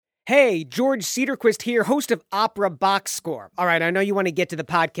Hey, George Cedarquist here, host of Opera Box Score. All right, I know you want to get to the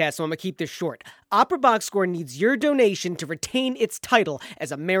podcast, so I'm going to keep this short. Opera Box Score needs your donation to retain its title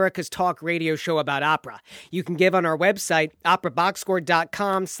as America's talk radio show about opera. You can give on our website,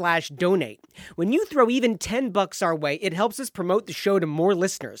 operaboxscore.com/donate. When you throw even $10 our way, it helps us promote the show to more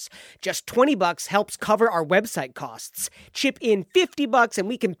listeners. Just $20 helps cover our website costs. Chip in $50 and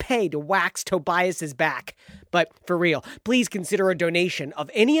we can pay to wax Tobias's back. But for real, please consider a donation of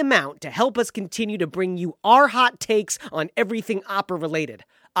any amount to help us continue to bring you our hot takes on everything opera related.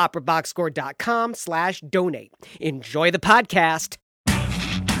 operaboxscore.com/donate. Enjoy the podcast.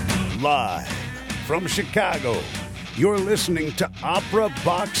 Live from Chicago, you're listening to Opera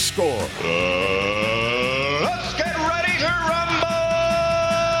Box Score. Let's get ready to rumble!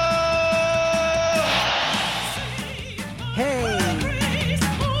 Hey.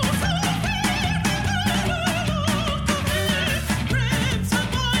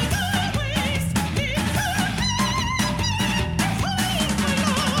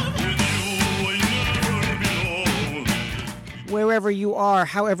 Wherever you are,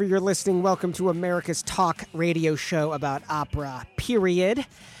 however you're listening, welcome to America's talk radio show about opera, period.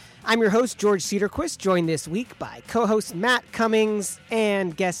 I'm your host, George Cedarquist, joined this week by co-host Matt Cummings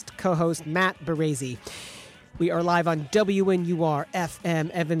and guest co-host Matt Barresi. We are live on WNUR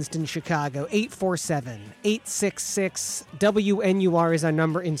FM, Evanston, Chicago, 847-866-WNUR is our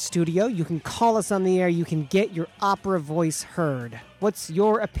number in studio. You can call us on the air. You can get your opera voice heard. What's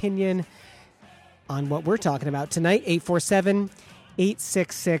your opinion on what we're talking about tonight?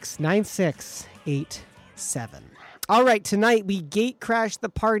 847-866-9687. All right, tonight we gate crash the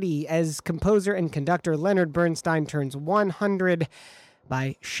party as composer and conductor Leonard Bernstein turns 100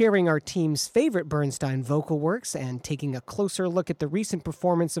 by sharing our team's favorite Bernstein vocal works and taking a closer look at the recent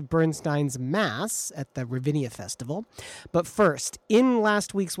performance of Bernstein's Mass at the Ravinia Festival. But first, in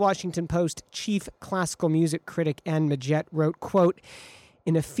last week's Washington Post, chief classical music critic Anne Midgette wrote, quote,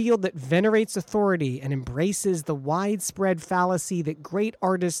 "In a field that venerates authority and embraces the widespread fallacy that great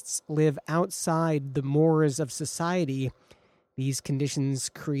artists live outside the mores of society, these conditions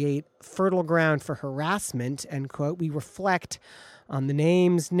create fertile ground for harassment," end quote. We reflect on the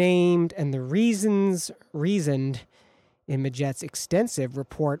names named and the reasons reasoned in Midgette's extensive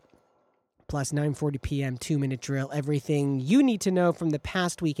report, plus 9:40 p.m. 2-minute drill, everything you need to know from the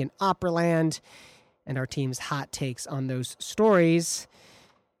past week in Operaland, and our team's hot takes on those stories.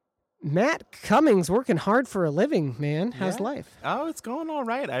 Matt Cummings working hard for a living, man. How's life? Oh, it's going all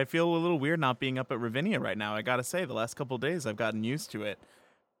right. I feel a little weird not being up at Ravinia right now. I got to say, the last couple of days I've gotten used to it.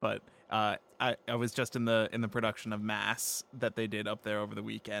 But I was just in the production of Mass that they did up there over the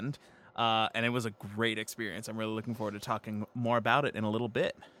weekend, and it was a great experience. I'm really looking forward to talking more about it in a little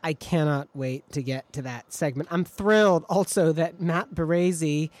bit. I cannot wait to get to that segment. I'm thrilled also that Matt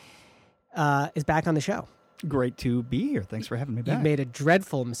Barresi is back on the show. Great to be here. Thanks for having me back. You made a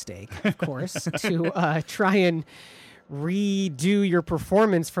dreadful mistake, of course, to try and redo your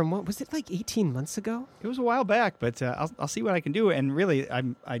performance from, what was it, like 18 months ago? It was a while back, but I'll see what I can do. And really, I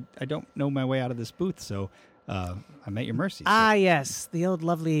don't know my way out of this booth, so I'm at your mercy. Ah, yes, the old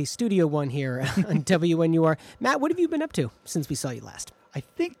lovely Studio One here on WNUR. Matt, what have you been up to since we saw you last? I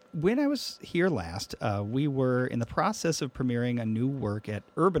think when I was here last, we were in the process of premiering a new work at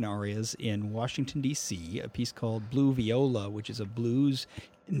Urban Arias in Washington, D.C., a piece called Blue Viola, which is a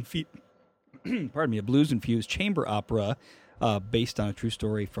blues-infused chamber opera based on a true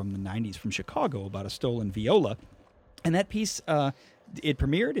story from the 90s from Chicago about a stolen viola. And that piece, it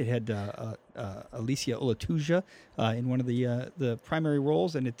premiered. It had Alicia Olatuja in one of the primary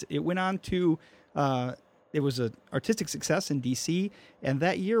roles, and it went on to... It was an artistic success in D.C., and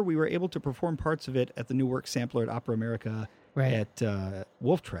that year we were able to perform parts of it at the New Work Sampler at Opera America at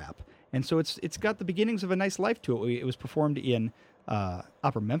Wolf Trap. And so it's got the beginnings of a nice life to it. It was performed in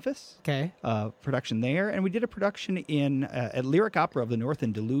Opera Memphis, production there, and we did a production at Lyric Opera of the North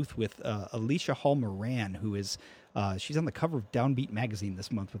in Duluth with Alicia Hall Moran, who is... she's on the cover of Downbeat magazine this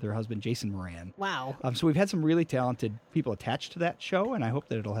month with her husband, Jason Moran. Wow. So we've had some really talented people attached to that show, and I hope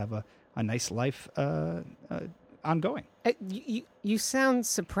that it'll have a nice life ongoing. You sound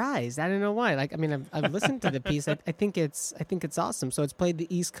surprised. I don't know why. Like, I mean, I've listened to the piece. I think it's awesome. So it's played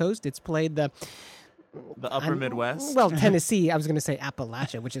the East Coast. It's played the Upper Midwest. Well, Tennessee. I was going to say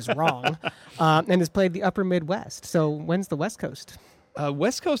Appalachia, which is wrong. And it's played the Upper Midwest. So when's the West Coast?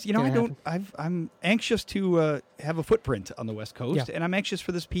 West Coast, I'm anxious to have a footprint on the West Coast, and I'm anxious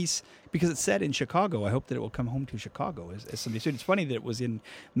for this piece because it's set in Chicago. I hope that it will come home to Chicago as somebody said. It's funny that it was in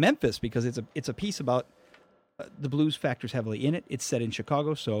Memphis because it's a piece about the blues factors heavily in it. It's set in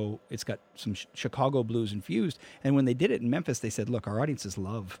Chicago, so it's got some Chicago blues infused. And when they did it in Memphis, they said, look, our audiences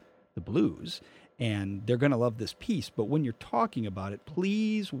love the blues, and they're going to love this piece. But when you're talking about it,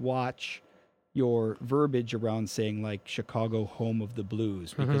 please watch your verbiage around saying like Chicago, home of the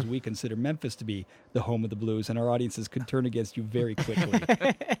blues, because we consider Memphis to be the home of the blues, and our audiences could turn against you very quickly.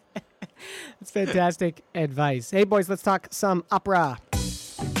 That's fantastic advice. Hey, boys, let's talk some opera.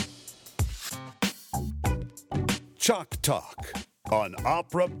 Chalk Talk on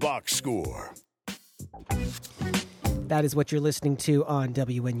Opera Box Score. That is what you're listening to on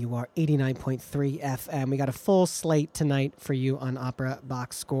WNUR 89.3 FM. We got a full slate tonight for you on Opera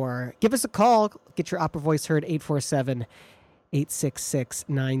Box Score. Give us a call. Get your opera voice heard,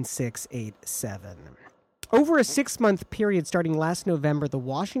 847-866-9687. Over a 6-month period starting last November, the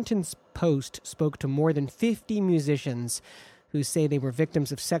Washington Post spoke to more than 50 musicians who say they were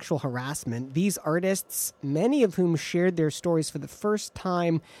victims of sexual harassment. These artists, many of whom shared their stories for the first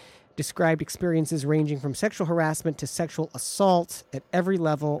time, described experiences ranging from sexual harassment to sexual assault at every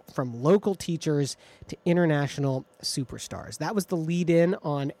level, from local teachers to international superstars. That was the lead-in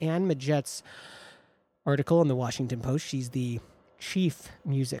on Anne Majet's article in the Washington Post. She's the chief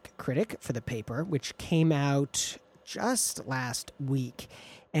music critic for the paper, which came out just last week.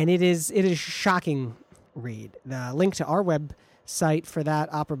 And it is a shocking read. The link to our website for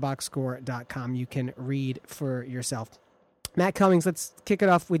that, operaboxscore.com, you can read for yourself. Matt Cummings, let's kick it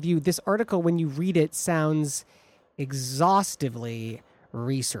off with you. This article, when you read it, sounds exhaustively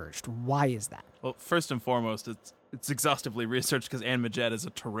researched. Why is that? Well, first and foremost, it's exhaustively researched because Anne Majet is a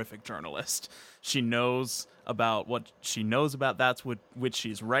terrific journalist. She knows about what she knows about that's which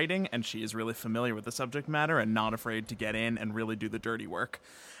she's writing, and she is really familiar with the subject matter and not afraid to get in and really do the dirty work.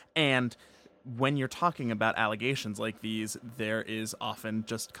 And when you're talking about allegations like these, there is often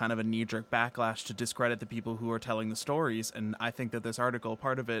just kind of a knee-jerk backlash to discredit the people who are telling the stories. And I think that this article,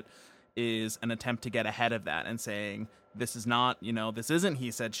 part of it, is an attempt to get ahead of that and saying, this is not, this isn't he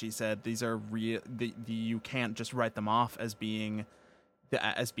said, she said. These are real. You can't just write them off as being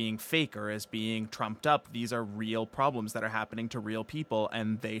fake or as being trumped up. These are real problems that are happening to real people,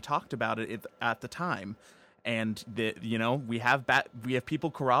 and they talked about it at the time. And we have people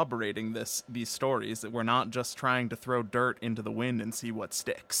corroborating these stories, that we're not just trying to throw dirt into the wind and see what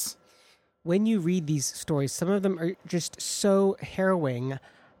sticks. When you read these stories, some of them are just so harrowing.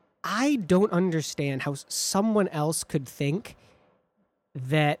 I don't understand how someone else could think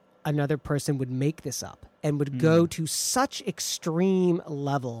that another person would make this up and would go to such extreme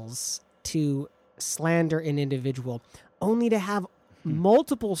levels to slander an individual, only to have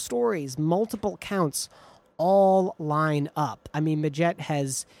multiple stories, multiple counts all line up. I mean,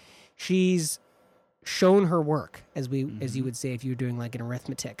 Majet she's shown her work, as you would say if you were doing like an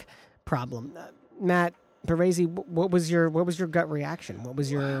arithmetic problem. Matt Parisi, what was your gut reaction? What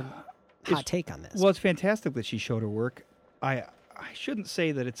was your hot take on this? Well, it's fantastic that she showed her work. I shouldn't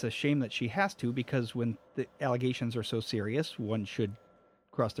say that it's a shame that she has to, because when the allegations are so serious, one should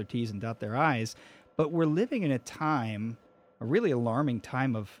cross their T's and dot their I's. But we're living in a really alarming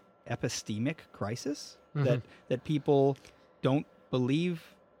time of epistemic crisis, that people don't believe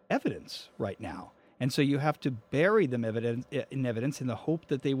evidence right now. And so you have to bury them in evidence in the hope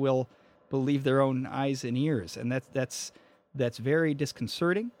that they will believe their own eyes and ears. And that's very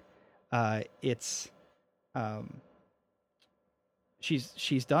disconcerting.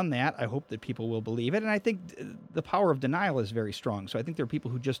 She's done that. I hope that people will believe it. And I think the power of denial is very strong. So I think there are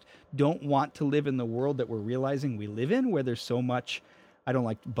people who just don't want to live in the world that we're realizing we live in, where there's so much, I don't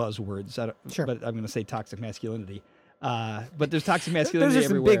like buzzwords, sure, but I'm going to say toxic masculinity. But there's toxic masculinity Those are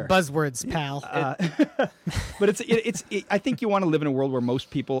some everywhere. big buzzwords, pal. But I think you want to live in a world where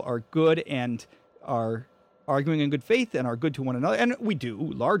most people are good and are arguing in good faith and are good to one another, and we do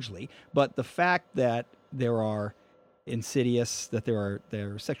largely. But the fact that there are insidious, that there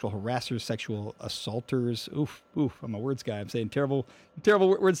are sexual harassers, sexual assaulters. Oof! I'm a words guy. I'm saying terrible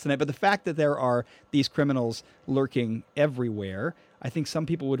words tonight. But the fact that there are these criminals lurking everywhere, I think some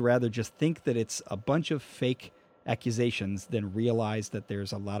people would rather just think that it's a bunch of fake accusations than realize that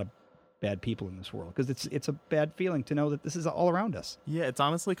there's a lot of bad people in this world, because it's a bad feeling to know that this is all around us. Yeah, it's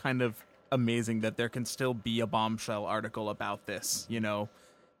honestly kind of amazing that there can still be a bombshell article about this,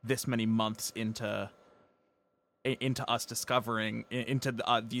 this many months into us discovering into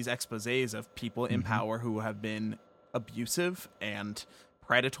these exposés of people in power who have been abusive and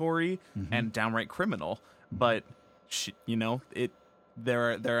predatory and downright criminal. But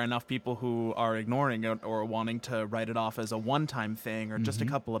there are enough people who are ignoring it or wanting to write it off as a one-time thing or just a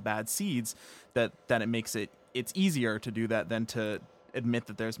couple of bad seeds that it makes it's easier to do that than to admit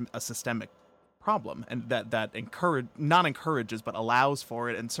that there's a systemic problem, and that not encourages but allows for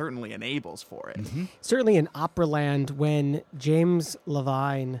it, and certainly enables for it. Certainly in Operaland, when James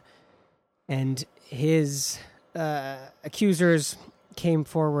Levine and his accusers came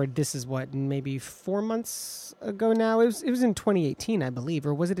forward. This is what, maybe 4 months ago now. It was in 2018, I believe,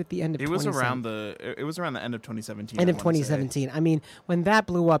 or was it at the end of? It was around the end of 2017. End of 2017. I mean, when that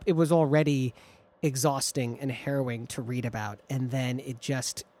blew up, it was already exhausting and harrowing to read about, and then it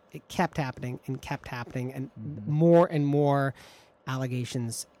kept happening, and more and more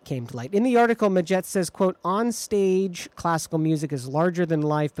allegations came to light. In the article, Majette says, quote, "On stage, classical music is larger than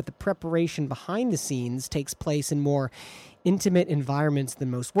life, but the preparation behind the scenes takes place in more intimate environments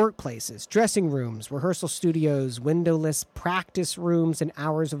than most workplaces. Dressing rooms, rehearsal studios, windowless practice rooms, and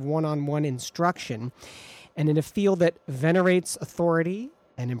hours of one-on-one instruction. And in a field that venerates authority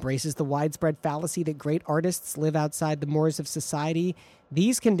and embraces the widespread fallacy that great artists live outside the mores of society,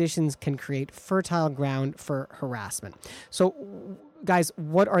 these conditions can create fertile ground for harassment." So, guys,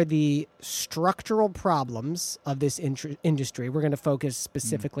 what are the structural problems of this industry? We're going to focus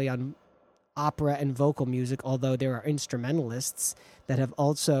specifically on opera and vocal music, although there are instrumentalists that have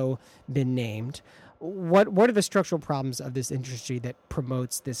also been named. What are the structural problems of this industry that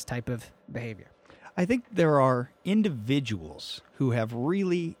promotes this type of behavior? I think there are individuals who have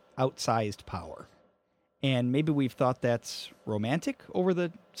really outsized power. And maybe we've thought that's romantic over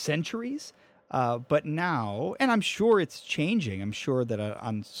the centuries. But now, and I'm sure it's changing, I'm sure that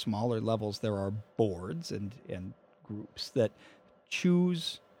on smaller levels there are boards and groups that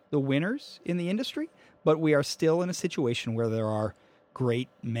choose the winners in the industry. But we are still in a situation where there are great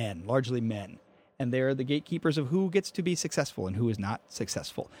men, largely men. And they're the gatekeepers of who gets to be successful and who is not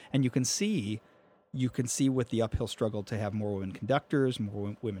successful. And you can see with the uphill struggle to have more women conductors,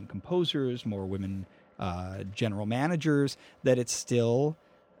 more women composers, more women general managers, that it's still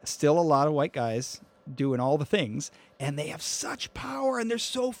a lot of white guys doing all the things, and they have such power, and there's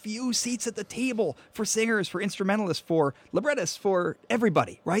so few seats at the table for singers, for instrumentalists, for librettists, for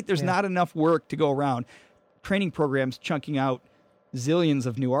everybody, right? There's not enough work to go around. Training programs chunking out zillions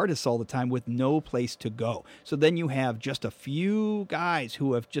of new artists all the time with no place to go. So then you have just a few guys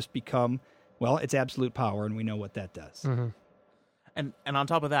who have just become, well, it's absolute power, and we know what that does. Mm-hmm. And on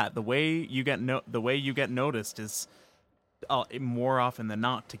top of that, the way you get noticed is more often than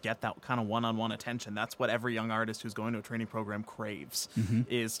not to get that kind of one-on-one attention. That's what every young artist who's going to a training program craves,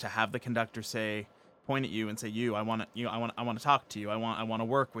 is to have the conductor point at you and say, I want to talk to you. I want to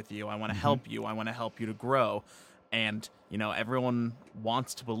work with you. I want to help you. I want to help you to grow. And everyone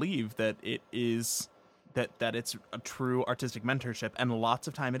wants to believe that it is that it's a true artistic mentorship, and lots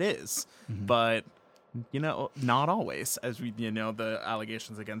of time it is. But not always, as we, the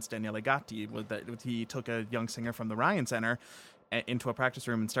allegations against Daniele Gatti was that he took a young singer from the Ryan Center into a practice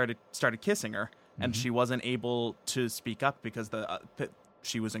room and started kissing her, and she wasn't able to speak up because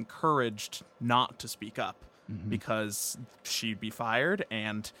she was encouraged not to speak up because she'd be fired,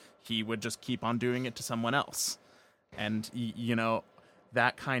 and he would just keep on doing it to someone else. And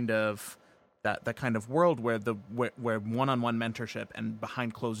that kind of world where where one-on-one mentorship and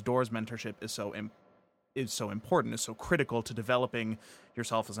behind closed doors mentorship is so important, is so critical to developing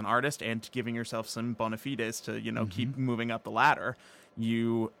yourself as an artist and to giving yourself some bona fides to, keep moving up the ladder.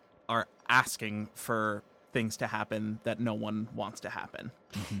 You are asking for things to happen that no one wants to happen.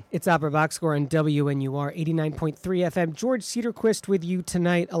 It's Opera Box Score on WNUR 89.3 FM. George Cedarquist with you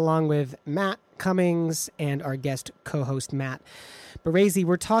tonight, along with Matt Cummings and our guest co-host Matt Barresi.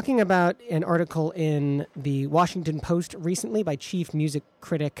 We're talking about an article in the Washington Post recently by chief music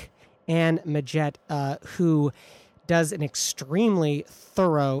critic Anne Majette, who does an extremely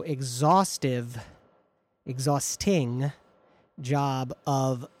thorough, exhausting job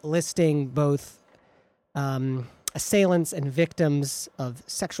of listing both assailants and victims of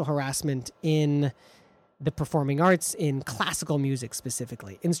sexual harassment in the performing arts, in classical music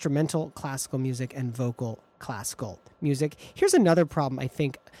specifically, instrumental classical music and vocal classical music. Here's another problem, I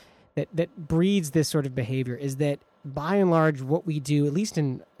think, that breeds this sort of behavior, is that by and large what we do, at least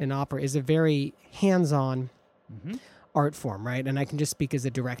in opera, is a very hands-on art form, right? And I can just speak as a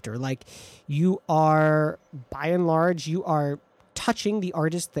director. Like, you are, by and large, you are touching the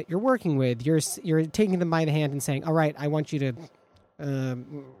artist that you're working with. You're taking them by the hand and saying, all right, I want you to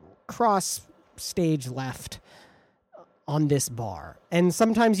cross stage left on this bar. And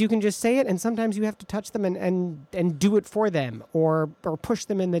sometimes you can just say it, and sometimes you have to touch them and do it for them or push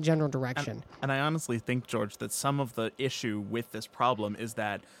them in the general direction. And I honestly think, George, that some of the issue with this problem is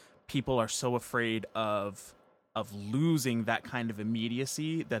that people are so afraid of losing that kind of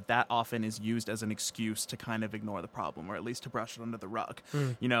immediacy, that often is used as an excuse to kind of ignore the problem, or at least to brush it under the rug.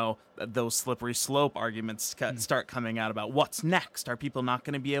 You know, those slippery slope arguments start coming out about what's next. Are people not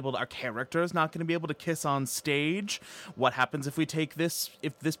going to be able to, are characters not going to be able to kiss on stage? What happens if we take this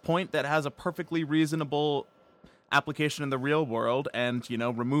point that has a perfectly reasonable application in the real world and, you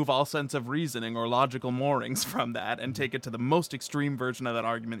know, remove all sense of reasoning or logical moorings from that and take it to the most extreme version of that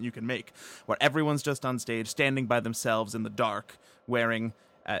argument you can make, where everyone's just on stage standing by themselves in the dark wearing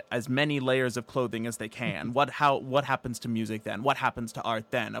as many layers of clothing as they can. What happens to music then? What happens to art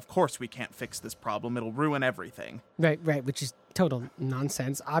then? Of course we can't fix this problem. It'll ruin everything. Right, which is total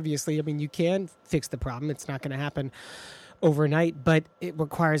nonsense. Obviously, I mean, you can fix the problem. It's not going to happen overnight, but it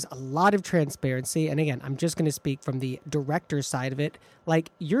requires a lot of transparency. And again, I'm just going to speak from the director's side of it.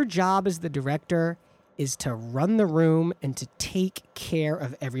 Like, your job as the director is to run the room and to take care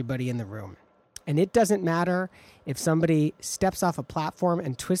of everybody in the room. And it doesn't matter if somebody steps off a platform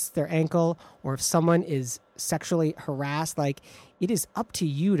and twists their ankle, or if someone is sexually harassed. Like, it is up to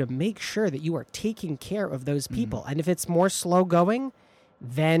you to make sure that you are taking care of those people. And if it's more slow going,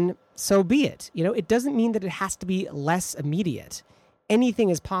 then so be it. You know, it doesn't mean that it has to be less immediate.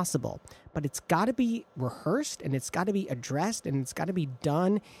 Anything is possible, but it's got to be rehearsed, and it's got to be addressed, and it's got to be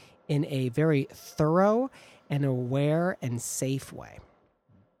done in a very thorough and aware and safe way.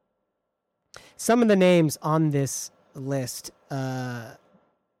 Some of the names on this list, I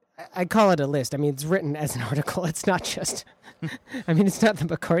call it a list. I mean, it's written as an article. It's not just, I mean, it's not the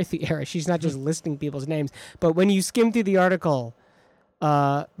McCarthy era. She's not just listing people's names. But when you skim through the article,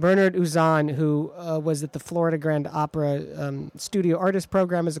 Bernard Uzan, who was at the Florida Grand Opera Studio Artist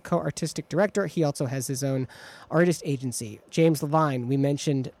Program as a co-artistic director. He also has his own artist agency. James Levine, we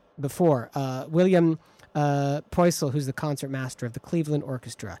mentioned before. William Poisel, who's the concert master of the Cleveland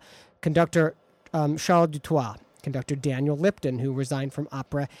Orchestra. Conductor Charles Dutoit. Conductor Daniel Lipton, who resigned from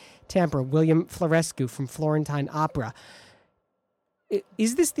Opera Tampa. William Florescu from Florentine Opera.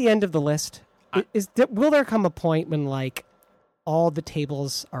 Is this the end of the list? Will there come a point when, like, all the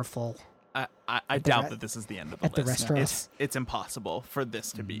tables are full? I doubt that this is the end of the list. At the restaurants? It's impossible for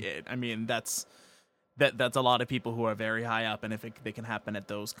this to be it. I mean, that's a lot of people who are very high up, and if they can happen at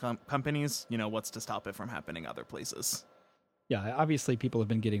those companies, you know, what's to stop it from happening other places? Yeah, obviously people have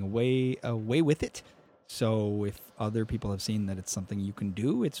been getting away with it. So if other people have seen that it's something you can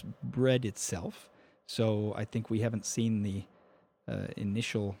do, it's bred itself. So I think we haven't seen the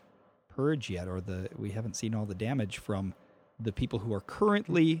initial purge yet, or we haven't seen all the damage from the people who are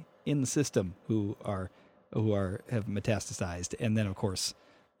currently in the system who have metastasized. And then, of course,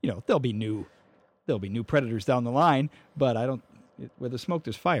 you know, there'll be new predators down the line, but where there's smoke,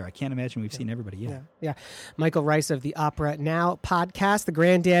 there's fire. I can't imagine we've seen everybody yet. Yeah. Michael Rice of the Opera Now podcast, the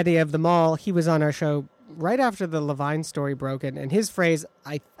granddaddy of them all. He was on our show right after the Levine story broke, and his phrase,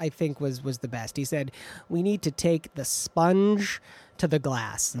 I think, was the best. He said, "We need to take the sponge to the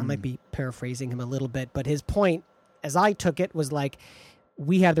glass." I might be paraphrasing him a little bit, but his point, as I took it, was like,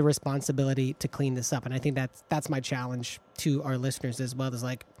 we have the responsibility to clean this up. And I think that's my challenge to our listeners as well. Is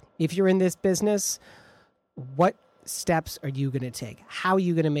like, if you're in this business, what steps are you going to take? How are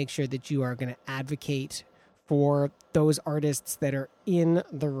you going to make sure that you are going to advocate for those artists that are in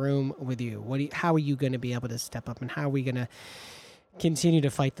the room with you? How are you going to be able to step up, and how are we going to continue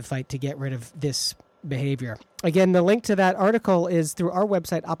to fight the fight to get rid of this behavior? Again, the link to that article is through our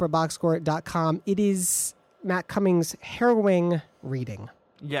website, operaboxscore.com. It is Matt Cummings' harrowing reading.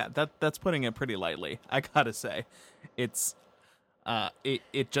 Yeah, that's putting it pretty lightly, I gotta say. It's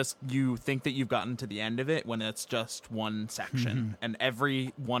it just, you think that you've gotten to the end of it when it's just one section, and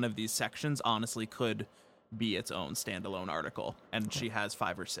every one of these sections honestly could be its own standalone article, and she has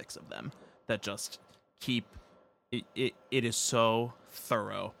 5 or 6 of them that just keep it is so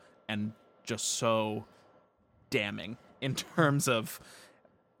thorough and just so damning in terms of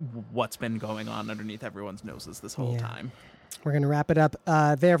what's been going on underneath everyone's noses this whole time. We're going to wrap it up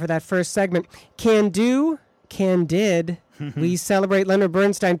there for that first segment. Can do, can did. We celebrate Leonard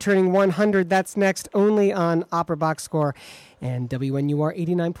Bernstein turning 100. That's next, only on Opera Box Score and WNUR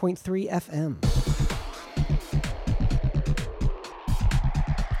 89.3 FM.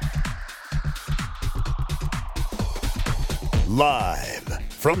 Live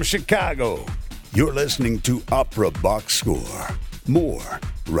from Chicago, you're listening to Opera Box Score. More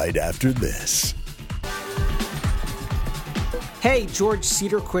right after this. Hey, George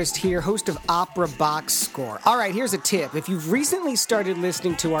Cedarquist here, host of Opera Box Score. All right, here's a tip. If you've recently started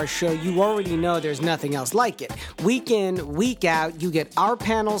listening to our show, you already know there's nothing else like it. Week in, week out, you get our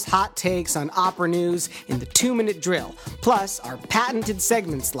panel's hot takes on opera news in the 2-minute drill, plus our patented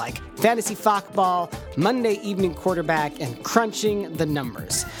segments like Fantasy Fockball, Monday Evening Quarterback, and Crunching the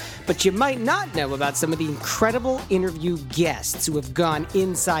Numbers. But you might not know about some of the incredible interview guests who have gone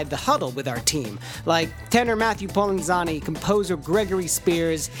inside the huddle with our team, like tenor Matthew Polenzani, composer Gregory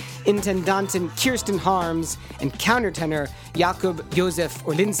Spears, intendantin Kirsten Harms, and countertenor Jakub Józef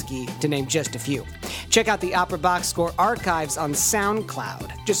Orlinski, to name just a few. Check out the Opera Box Score archives on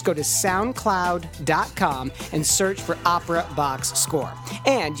SoundCloud. Just go to soundcloud.com and search for Opera Box Score.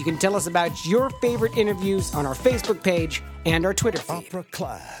 And you can tell us about your favorite interviews on our Facebook page and our Twitter feed. Opera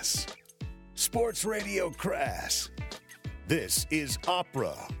Class. Sports Radio Crass. This is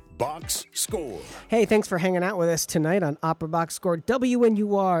Opera Box Score. Hey, thanks for hanging out with us tonight on Opera Box Score.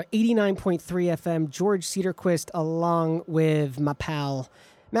 WNUR 89.3 FM, George Cedarquist, along with my pal,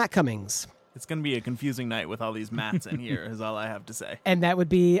 Matt Cummings. It's going to be a confusing night with all these Matts in here, is all I have to say. And that would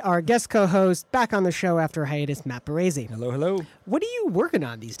be our guest co-host, back on the show after hiatus, Matt Barresi. Hello, hello. What are you working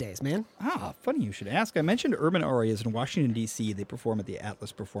on these days, man? Funny you should ask. I mentioned Urban Arias in Washington, D.C. They perform at the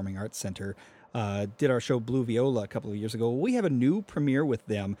Atlas Performing Arts Center. Did our show Blue Viola a couple of years ago. We have a new premiere with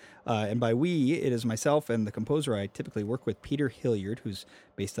them, and by we, it is myself and the composer I typically work with, Peter Hilliard, who's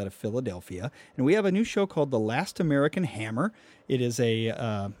based out of Philadelphia. And we have a new show called The Last American Hammer. It is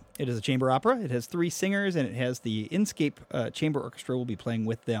a chamber opera. It has 3 singers, and it has the Inscape Chamber Orchestra will be playing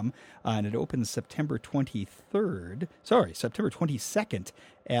with them. And it opens September 22nd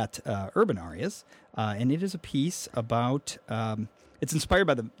at Urban Arias. And it is a piece about, it's inspired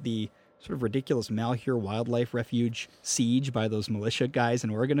by the sort of ridiculous Malheur Wildlife Refuge siege by those militia guys in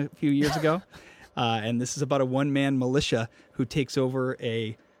Oregon a few years ago. And this is about a one-man militia who takes over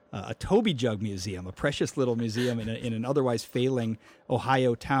a Toby Jug Museum, a precious little museum in an otherwise failing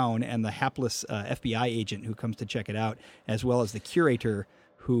Ohio town, and the hapless FBI agent who comes to check it out, as well as the curator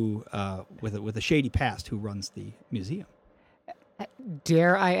who, with a shady past, who runs the museum.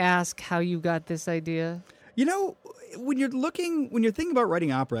 Dare I ask how you got this idea? You know, when you're thinking about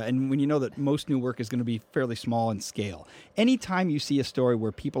writing opera, and when you know that most new work is going to be fairly small in scale, anytime you see a story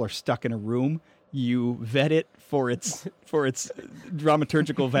where people are stuck in a room, you vet it for its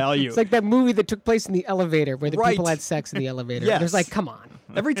dramaturgical value. It's like that movie that took place in the elevator where the Right. people had sex in the elevator. Yes. There's like, come on.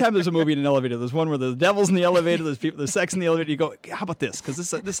 Every time there's a movie in an elevator, there's one where the devil's in the elevator, there's sex in the elevator. You go, how about this? Because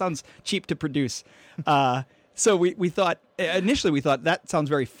this sounds cheap to produce. So we thought initially that sounds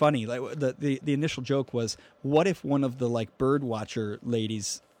very funny. Like the initial joke was, what if one of the like bird watcher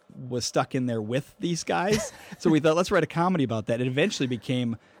ladies was stuck in there with these guys? So we thought, let's write a comedy about that. It eventually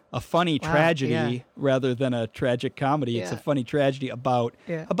became a funny tragedy rather than a tragic comedy. It's a funny tragedy about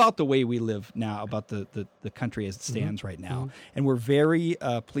the way we live now, about the country as it stands right now. And we're very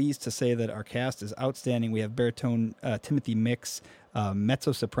pleased to say that our cast is outstanding. We have baritone Timothy Mix,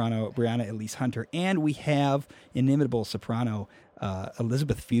 mezzo-soprano Brianna Elise Hunter, and we have inimitable soprano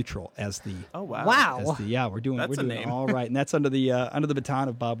Elizabeth Futrell as the we're doing all right, and that's under the baton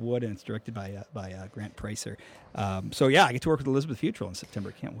of Bob Wood, and it's directed by Grant Pricer. I get to work with Elizabeth Futrell in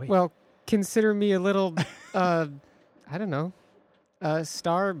September. Can't wait. Well, consider me a little, I don't know,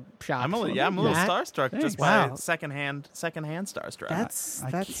 star shocked. I'm a little starstruck Thanks. just by secondhand starstruck. That's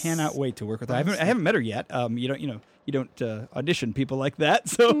I cannot wait to work with her. I haven't met her yet. You don't audition people like that.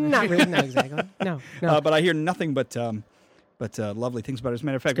 So not really, not exactly. No. But I hear nothing but lovely things about her. As a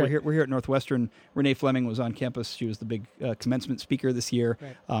matter of fact, we're here at Northwestern. Renee Fleming was on campus. She was the big commencement speaker this year,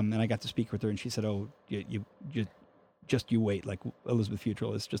 and I got to speak with her. And she said, "Oh, you wait. Like Elizabeth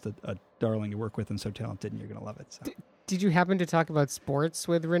Futrell is just a darling to work with and so talented, and you're going to love it." So. Did you happen to talk about sports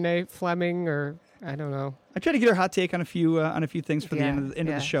with Renee Fleming, or I don't know? I tried to get her hot take on a few things for the end of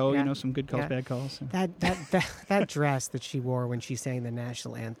the show. Yeah. You know, some good calls, bad calls. So. That dress that she wore when she sang the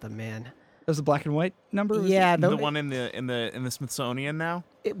national anthem, man. That was the black and white number? Yeah. The one in the Smithsonian now?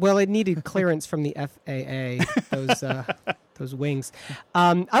 It needed clearance from the FAA, those wings.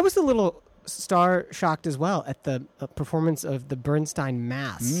 I was a little star-shocked as well at the performance of the Bernstein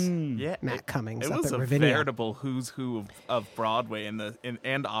Mass. Matt Cummings it up was at a Ravinia. veritable who's who of Broadway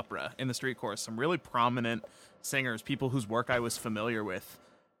and opera in the street chorus. Some really prominent singers, people whose work I was familiar with,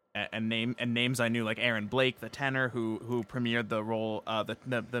 and names I knew, like Aaron Blake, the tenor who premiered the role,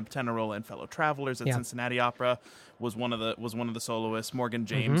 the tenor role in Fellow Travelers at Cincinnati Opera, was one of the soloists. Morgan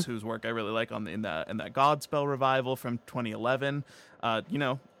James, whose work I really like in that Godspell revival from 2011.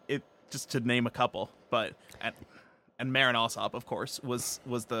 Just to name a couple, but and Marin Alsop, of course, was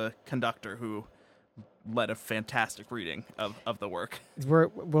the conductor who led a fantastic reading of the work. We're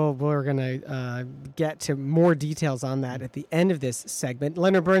going to get to more details on that at the end of this segment.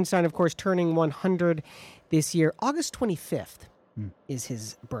 Leonard Bernstein, of course, turning 100 this year. August 25th is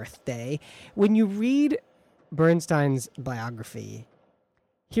his birthday. When you read Bernstein's biography,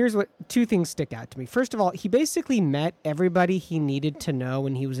 here's what two things stick out to me. First of all, he basically met everybody he needed to know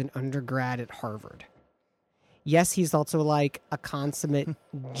when he was an undergrad at Harvard. Yes, he's also like a consummate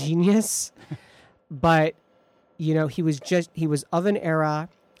genius, but you know, he was of an era,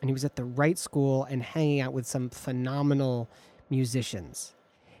 and he was at the right school and hanging out with some phenomenal musicians.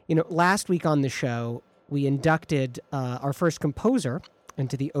 You know, last week on the show, we inducted our first composer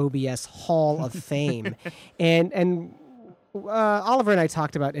into the OBS Hall of Fame, and Oliver and I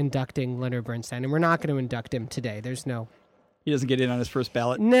talked about inducting Leonard Bernstein, and we're not going to induct him today. He doesn't get in on his first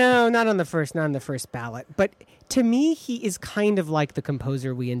ballot? No, not on the first ballot. But to me, he is kind of like the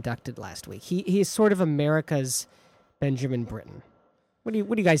composer we inducted last week. He is sort of America's Benjamin Britten. What do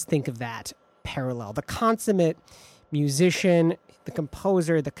you guys think of that parallel? The consummate musician, the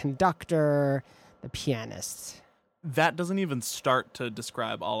composer, the conductor, the pianist. That doesn't even start to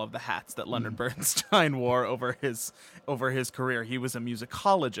describe all of the hats that Leonard Bernstein wore over his career. He was a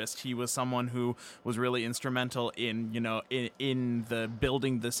musicologist. He was someone who was really instrumental in the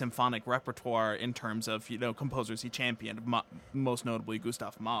building the symphonic repertoire in terms of composers he championed, most notably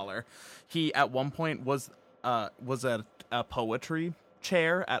Gustav Mahler. He at one point was a poetry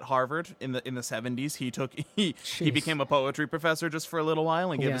chair at Harvard in the 70s. He became a poetry professor just for a little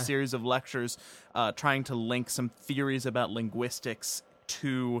while and gave a series of lectures trying to link some theories about linguistics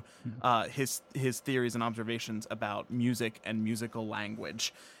to his theories and observations about music and musical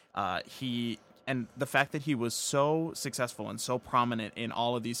language. And the fact that he was so successful and so prominent in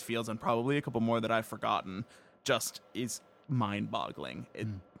all of these fields, and probably a couple more that I've forgotten, just is mind-boggling.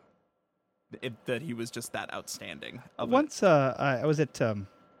 That he was just that outstanding. Once I was at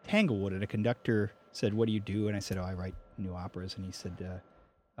Tanglewood, and a conductor said, "What do you do?" And I said, "Oh, I write new operas." And he said,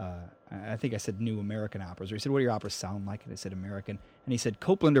 I think I said new American operas. Or he said, "What do your operas sound like?" And I said, "American." And he said,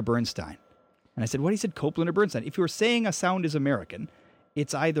 "Copland or Bernstein?" And I said, "What?" He said, "Copland or Bernstein." If you were saying a sound is American,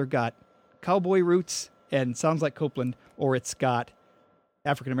 it's either got cowboy roots and sounds like Copland, or it's got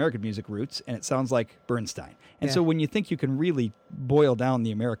African-American music roots, and it sounds like Bernstein. And so when you think you can really boil down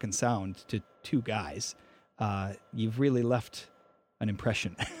the American sound to two guys, you've really left an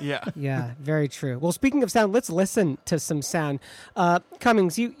impression. Yeah. Yeah, very true. Well, speaking of sound, let's listen to some sound.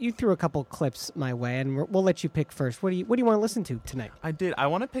 Cummings, you threw a couple clips my way, and we'll let you pick first. What do you want to listen to tonight? I did. I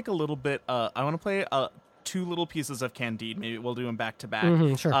want to pick a little bit. I want to play two little pieces of Candide. Maybe we'll do them back to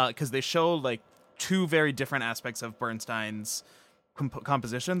back. Sure. Because they show like two very different aspects of Bernstein's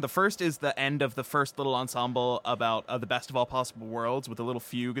composition. The first is the end of the first little ensemble about the best of all possible worlds, with a little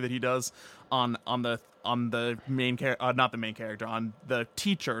fugue that he does on the main character, not the main character, on the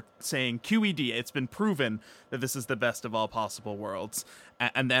teacher saying QED. It's been proven that this is the best of all possible worlds.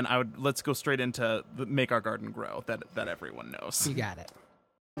 And then let's go straight into the Make Our Garden Grow that everyone knows. You got it.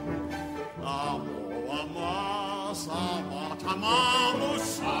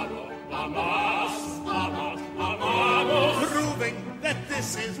 Proving that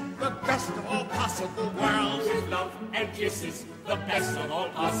this is the best of all possible worlds. With love and kisses, the best of all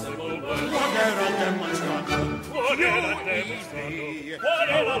possible worlds. Whatever demonstrando.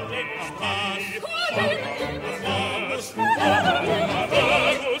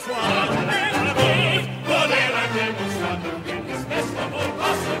 Best of all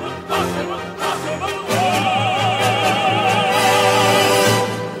possible worlds.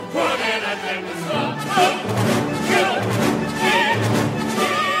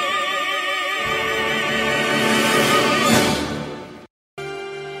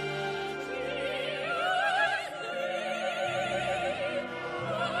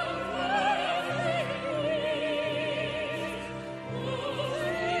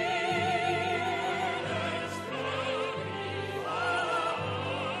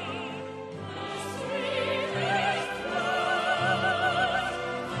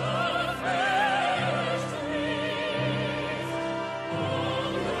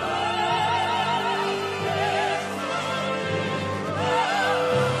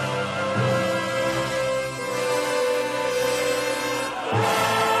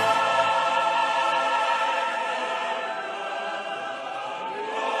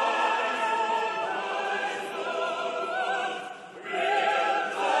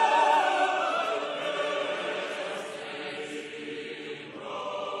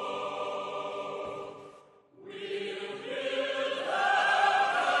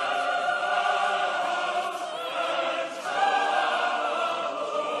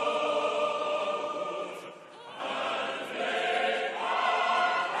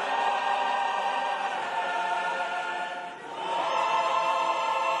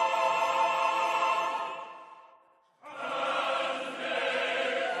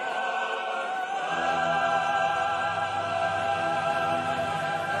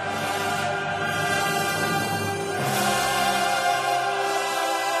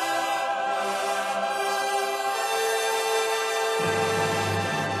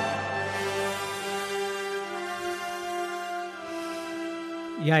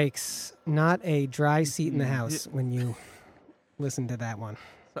 Yikes. Not a dry seat in the house when you listen to that one.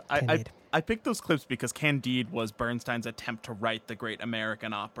 I picked those clips because Candide was Bernstein's attempt to write the great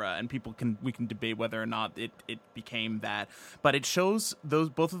American opera, and we can debate whether or not it became that. But it shows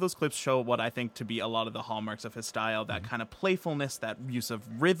both of those clips show what I think to be a lot of the hallmarks of his style, that kind of playfulness, that use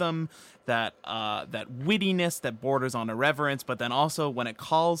of rhythm, that wittiness that borders on irreverence, but then also when it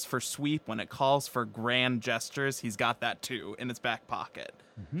calls for sweep, when it calls for grand gestures, he's got that too in his back pocket.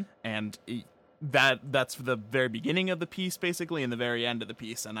 And that's the very beginning of the piece, basically, and the very end of the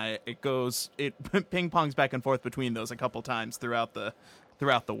piece, and it ping pongs back and forth between those a couple times throughout the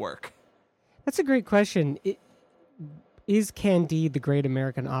work. That's a great question. Is Candide the great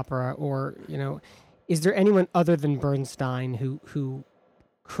American opera, or is there anyone other than Bernstein who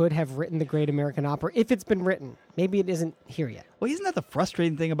could have written the great American opera if it's been written? Maybe it isn't here yet. Well, isn't that the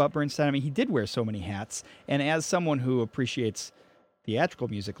frustrating thing about Bernstein? I mean, he did wear so many hats, and as someone who appreciates theatrical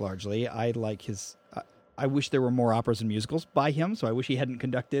music largely, I like his. I wish there were more operas and musicals by him, so I wish he hadn't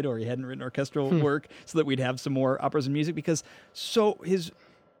conducted or he hadn't written orchestral work so that we'd have some more operas and music, because his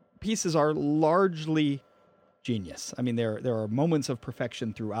pieces are largely genius. I mean, there are moments of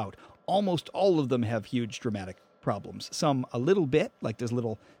perfection throughout. Almost all of them have huge dramatic problems. Some a little bit, like there's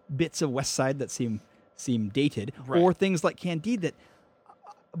little bits of West Side that seem dated, right, or things like Candide that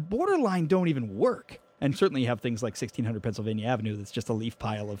borderline don't even work. And certainly you have things like 1600 Pennsylvania Avenue that's just a leaf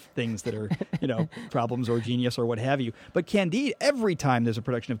pile of things that are, problems or genius or what have you. But Candide, every time there's a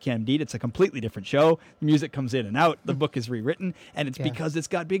production of Candide, it's a completely different show. The music comes in and out. The book is rewritten. And it's because it's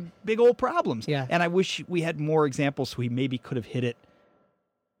got big old problems. Yeah. And I wish we had more examples so we maybe could have hit it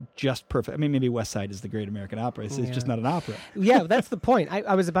just perfect. I mean, maybe West Side is the great American opera. It's just not an opera. Yeah, that's the point.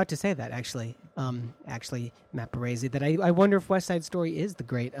 I was about to say that, actually. Matt Barresi, that I wonder if West Side Story is the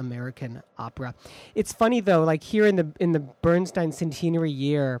great American opera. It's funny, though, like here in the Bernstein centenary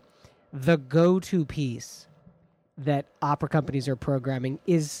year, the go-to piece that opera companies are programming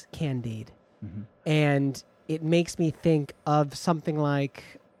is Candide. Mm-hmm. And it makes me think of something like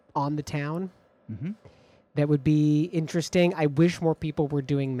On the Town. Mm-hmm. That would be interesting. I wish more people were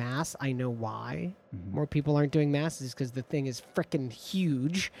doing Mass. I know why more people aren't doing Mass, is because the thing is frickin'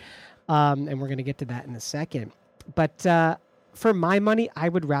 huge. And we're going to get to that in a second. But for my money, I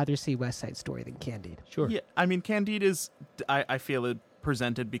would rather see West Side Story than Candide. Sure. Yeah, I mean, Candide is, I feel it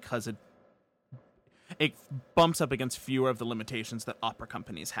presented because it bumps up against fewer of the limitations that opera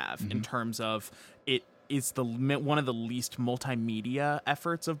companies have in terms of it is one of the least multimedia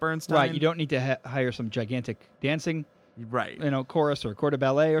efforts of Bernstein. Right, you don't need to hire some gigantic dancing, right, chorus or corps de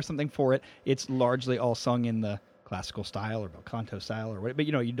ballet or something for it. It's largely all sung in the classical style or bel canto style or whatever. But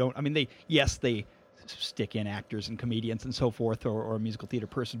you don't. I mean, they stick in actors and comedians and so forth, or a musical theater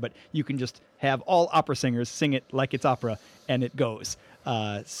person, but you can just have all opera singers sing it like it's opera, and it goes.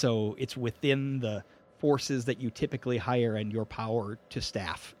 So it's within the forces that you typically hire and your power to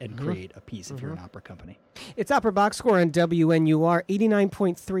staff and create a piece if you're an opera company. It's Opera Box Score on WNUR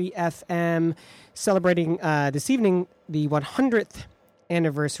 89.3 FM, celebrating this evening the 100th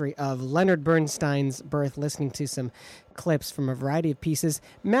anniversary of Leonard Bernstein's birth, listening to some clips from a variety of pieces.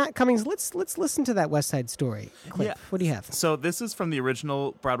 Matt Cummings, let's listen to that West Side Story clip. Yeah. What do you have? So this is from the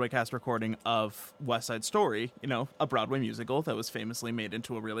original Broadway cast recording of West Side Story, a Broadway musical that was famously made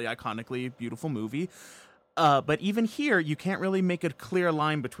into a really iconically beautiful movie. But even here, you can't really make a clear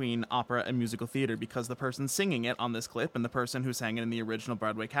line between opera and musical theater, because the person singing it on this clip and the person who sang it in the original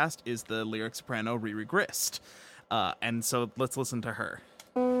Broadway cast is the lyric soprano Riri Grist. And so let's listen to her.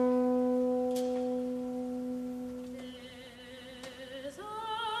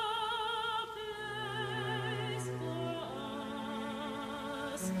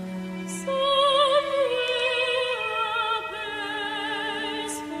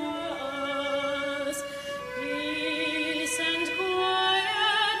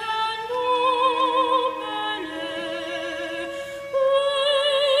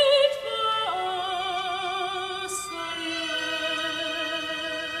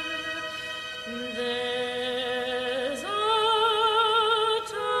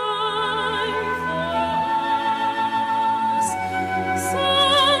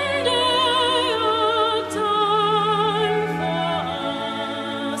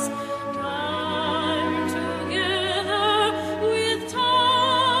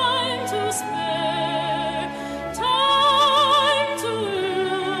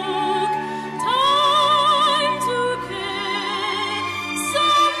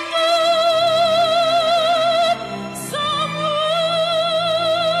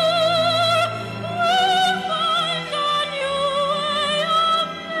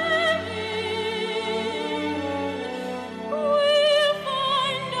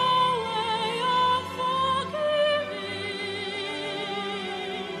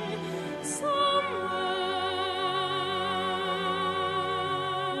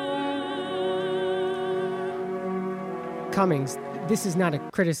 Cummings, this is not a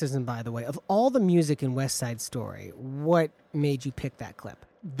criticism, by the way. Of all the music in West Side Story, what made you pick that clip?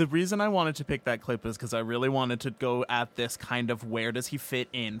 The reason I wanted to pick that clip is because I really wanted to go at this kind of where does he fit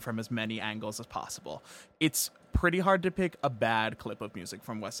in from as many angles as possible. It's pretty hard to pick a bad clip of music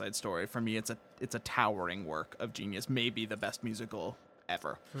from West Side Story. For me, it's a towering work of genius, maybe the best musical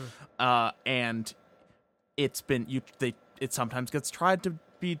ever. And it's been it sometimes gets tried to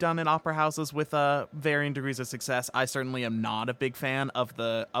be done in opera houses with varying degrees of success. I certainly am not a big fan of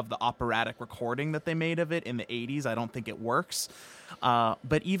the operatic recording that they made of it in the 80s. I don't think it works.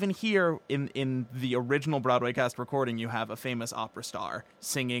 But even here in the original Broadway cast recording, you have a famous opera star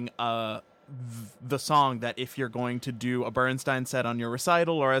singing the song that if you're going to do a Bernstein set on your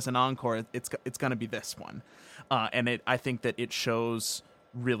recital or as an encore, it's going to be this one. And I think that it shows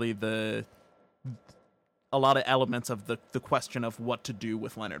really a lot of elements of the question of what to do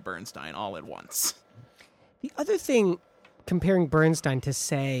with Leonard Bernstein all at once. The other thing, comparing Bernstein to,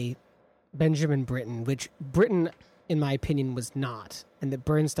 say, Benjamin Britten, which Britten, in my opinion, was not, and that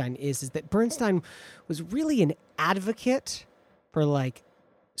Bernstein is that Bernstein was really an advocate for, like,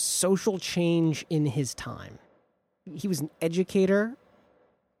 social change in his time. He was an educator,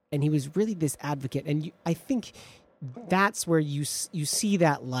 and he was really this advocate. And I think that's where you see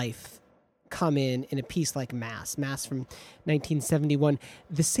that life come in a piece like Mass from 1971,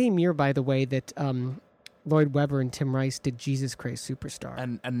 the same year, by the way, that Lloyd Webber and Tim Rice did Jesus Christ Superstar.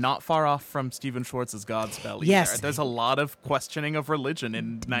 And not far off from Stephen Schwartz's Godspell either. Yes. There's a lot of questioning of religion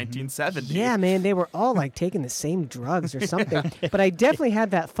in 1970. Yeah, man, they were all like taking the same drugs or something. But I definitely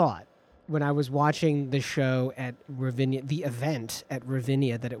had that thought when I was watching the show at Ravinia, the event at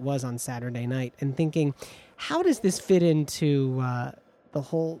Ravinia that it was on Saturday night, and thinking, how does this fit into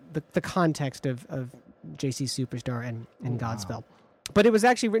the context of JC Superstar and Godspell? But it was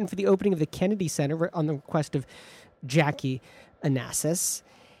actually written for the opening of the Kennedy Center on the request of Jackie Onassis.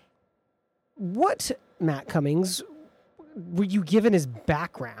 What, Matt Cummings, were you given as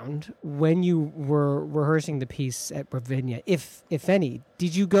background when you were rehearsing the piece at Ravinia, if any?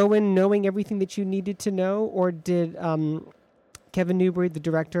 Did you go in knowing everything that you needed to know, or did Kevin Newbury, the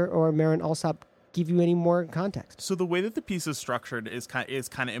director, or Marin Alsop give you any more context? So the way that the piece is structured is kind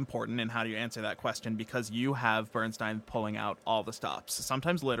of important in how do you answer that question, because you have Bernstein pulling out all the stops,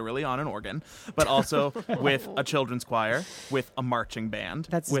 sometimes literally on an organ, but also with a children's choir, with a marching band.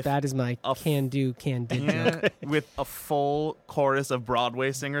 That's as bad as my can do joke. With a full chorus of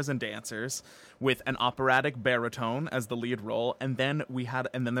Broadway singers and dancers, with an operatic baritone as the lead role, and then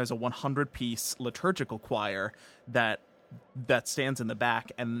there's a 100-piece liturgical choir that stands in the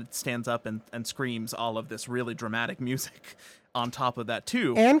back and stands up and screams all of this really dramatic music on top of that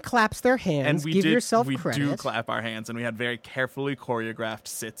too, and claps their hands. And Give yourself credit. We do clap our hands, and we had very carefully choreographed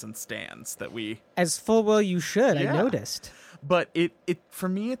sits and stands that we, as full well you should. Yeah. I noticed. But it for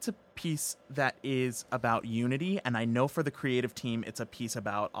me, it's a piece that is about unity, and I know for the creative team, it's a piece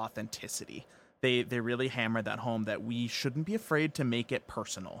about authenticity. They really hammered that home, that we shouldn't be afraid to make it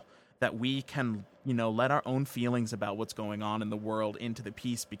personal, that we can, let our own feelings about what's going on in the world into the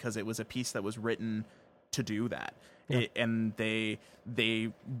piece, because it was a piece that was written to do that. Yeah. And they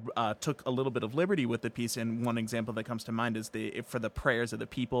took a little bit of liberty with the piece. And one example that comes to mind is for the prayers of the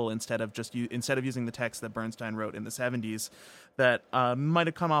people, instead of using the text that Bernstein wrote in the 70s, that might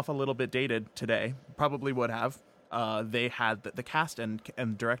have come off a little bit dated today, probably would have. They had the cast and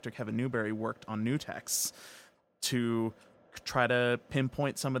director Kevin Newbury worked on new texts to try to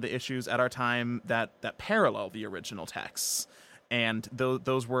pinpoint some of the issues at our time that parallel the original texts, and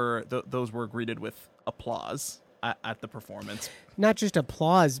those were greeted with applause at the performance. Not just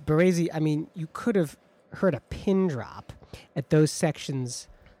applause, Baresi. I mean, you could have heard a pin drop at those sections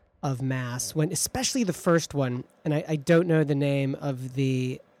of Mass, when, especially the first one, and I don't know the name of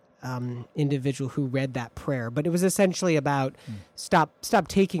the individual who read that prayer, but it was essentially about stop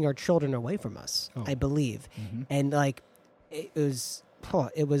taking our children away from us. I believe, and like. It was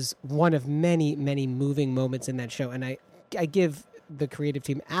one of many, many moving moments in that show, and I give the creative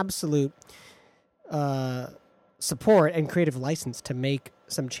team absolute support and creative license to make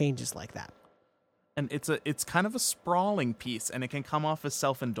some changes like that. And it's kind of a sprawling piece, and it can come off as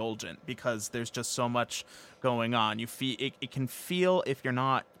self-indulgent because there's just so much going on. You feel it can feel, if you're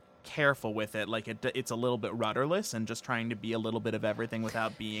not careful with it, like it's a little bit rudderless and just trying to be a little bit of everything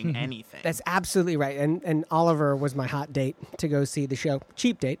without being anything. That's absolutely right. And Oliver was my hot date to go see the show.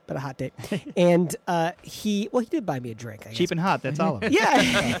 Cheap date, but a hot date. And he did buy me a drink, I guess. Cheap and hot, that's Oliver.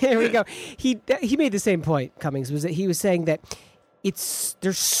 Yeah, there we go. He made the same point, Cummings, was that he was saying that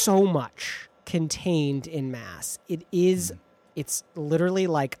there's so much contained in Mass. It's literally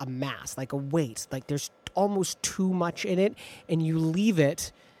like a mass, like a weight. Like there's almost too much in it, and you leave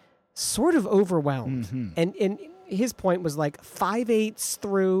it sort of overwhelmed. Mm-hmm. And his point was like 5/8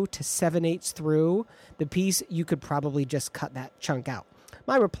 through to 7/8 through the piece, you could probably just cut that chunk out.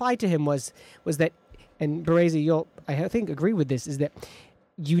 My reply to him was that, and Berezi, you'll, I think, agree with this, is that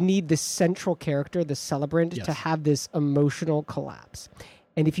you need the central character, the celebrant, Yes. to have this emotional collapse.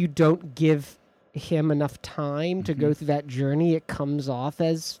 And if you don't give him enough time to go through that journey, it comes off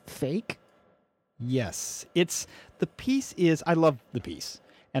as fake. Yes, the piece is. I love the piece,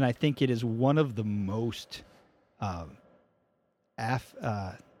 and I think it is one of the most, one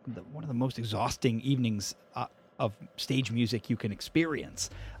of the most exhausting evenings of stage music you can experience.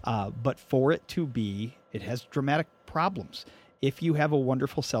 But for it to be, it has dramatic problems. If you have a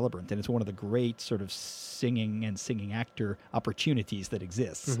wonderful celebrant, and it's one of the great sort of singing actor opportunities that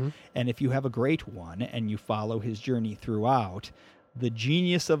exists, and if you have a great one and you follow his journey throughout, the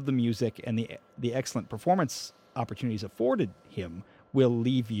genius of the music and the excellent performance opportunities afforded him will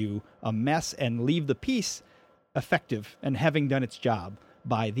leave you a mess and leave the piece effective and having done its job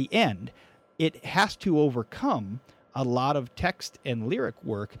by the end. It has to overcome a lot of text and lyric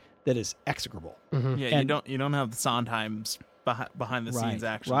work that is execrable. Yeah, And- you don't have the Sondheims behind the scenes Right,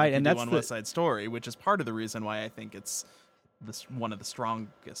 action right, like you and do that's on the- West Side Story, which is part of the reason why I think it's one of the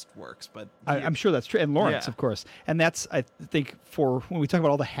strongest works. But I'm sure that's true. And Lawrence, Yeah. of course. And that's, I think, for when we talk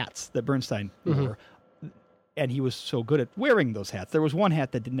about all the hats that Bernstein wore, and he was so good at wearing those hats. There was one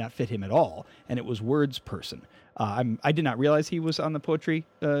hat that did not fit him at all, and it was words person. I did not realize he was on the poetry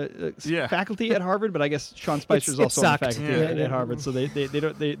faculty at Harvard, but I guess Sean Spicer is It also on the sucked. faculty Yeah, at yeah. Harvard, so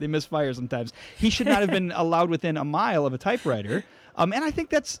they misfire sometimes. He should not have been allowed within a mile of a typewriter, and I think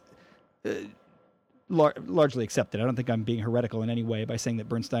that's largely accepted. I don't think I'm being heretical in any way by saying that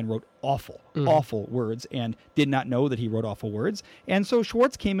Bernstein wrote awful words and did not know that he wrote awful words. And so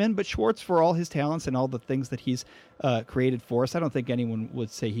Schwartz came in, but Schwartz, for all his talents and all the things that he's created for us, I don't think anyone would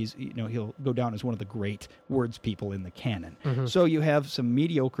say he'll go down as one of the great words people in the canon. So you have some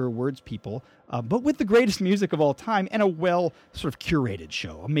mediocre words people, but with the greatest music of all time and a well sort of curated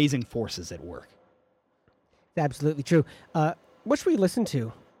show, amazing forces at work. Absolutely true. What should we listen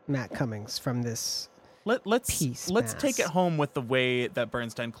to, Matt Cummings, from this? Let's Piece take it mass. home with the way that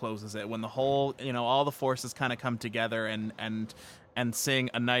Bernstein closes it, when the whole, all the forces kind of come together and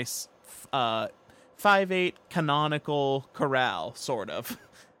sing a nice 5/8 canonical chorale, sort of,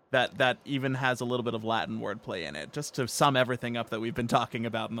 that even has a little bit of Latin wordplay in it, just to sum everything up that we've been talking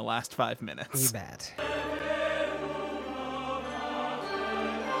about in the last 5 minutes. You bet.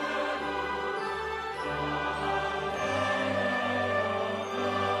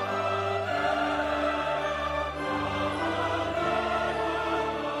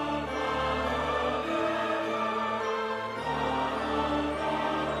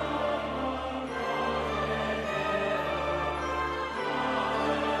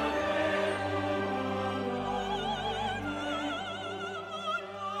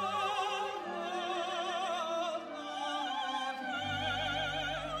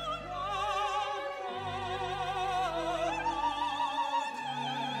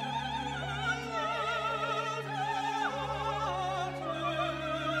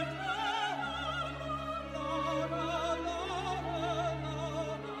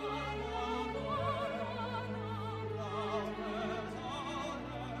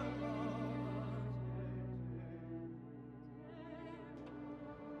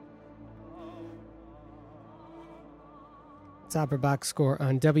 It's Opera Box Score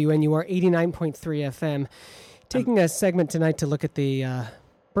on WNUR 89.3 FM. Taking a segment tonight to look at the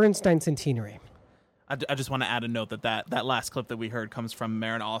Bernstein Centenary. I just want to add a note that last clip that we heard comes from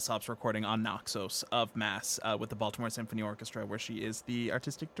Marin Alsop's recording on Naxos of Mass with the Baltimore Symphony Orchestra, where she is the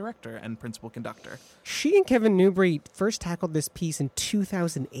artistic director and principal conductor. She and Kevin Newbury first tackled this piece in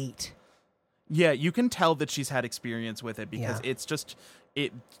 2008. Yeah, you can tell that she's had experience with it because Yeah. it's just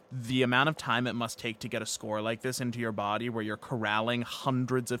the amount of time it must take to get a score like this into your body, where you're corralling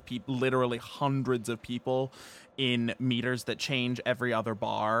hundreds of people, literally hundreds of people, in meters that change every other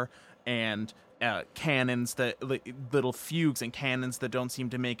bar, and cannons that little fugues and cannons that don't seem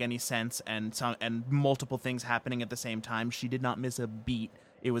to make any sense, and multiple things happening at the same time. She did not miss a beat.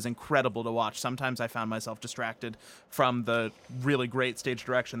 It was incredible to watch. Sometimes I found myself distracted from the really great stage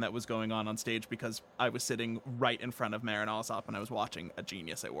direction that was going on stage because I was sitting right in front of Marin Alsop and I was watching a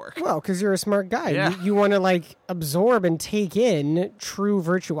genius at work. Well, because you're a smart guy. Yeah. You want to absorb and take in true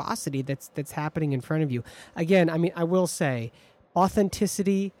virtuosity that's happening in front of you. Again, I mean, I will say,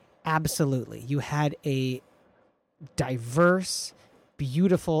 authenticity, absolutely. You had a diverse,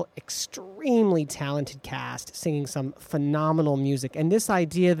 beautiful, extremely talented cast singing some phenomenal music. And this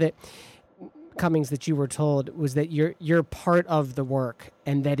idea that Cummings, that you were told was that you're part of the work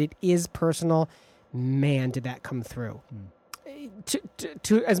and that it is personal. Man, did that come through.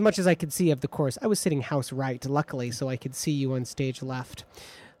 To as much as I could see of the course, I was sitting house right, luckily, so I could see you on stage left,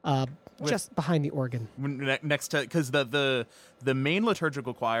 just behind the organ. Next to, because the main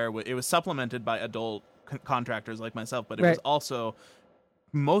liturgical choir, it was supplemented by adult contractors like myself, but it was also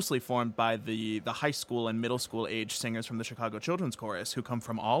mostly formed by the high school and middle school age singers from the Chicago Children's Chorus, who come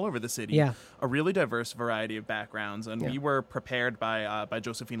from all over the city. Yeah. A really diverse variety of backgrounds, and we were prepared by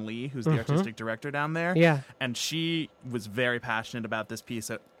Josephine Lee, who's the artistic director down there. Yeah. And she was very passionate about this piece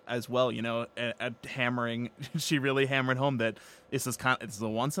as well. You know, at hammering, she really hammered home that it's a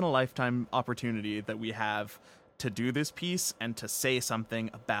once in a lifetime opportunity that we have to do this piece and to say something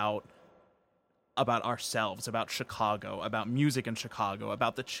about ourselves, about Chicago, about music in Chicago,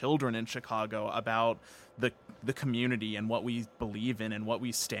 about the children in Chicago, about the community and what we believe in and what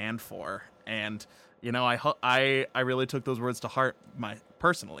we stand for. And you know, I really took those words to heart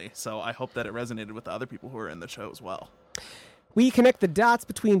personally. So I hope that it resonated with the other people who were in the show as well. We connect the dots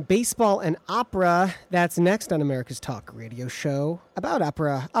between baseball and opera. That's next on America's Talk radio show about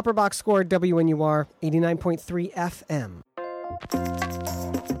opera. Opera Box Score, WNUR 89.3 FM.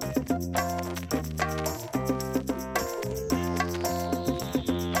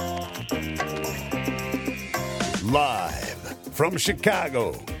 Live from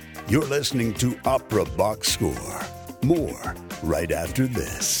Chicago, you're listening to Opera Box Score. More right after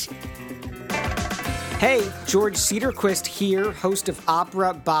this. Hey, George Cedarquist here, host of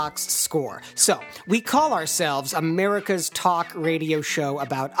Opera Box Score. So, we call ourselves America's Talk radio show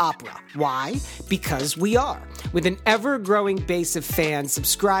about opera. Why? Because we are. With an ever-growing base of fans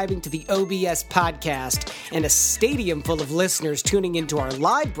subscribing to the OBS podcast and a stadium full of listeners tuning into our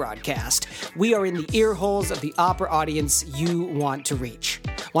live broadcast, we are in the ear holes of the opera audience you want to reach.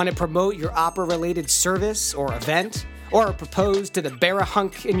 Want to promote your opera-related service or event? Or propose to the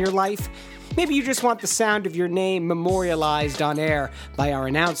barahunk in your life? Maybe you just want the sound of your name memorialized on air by our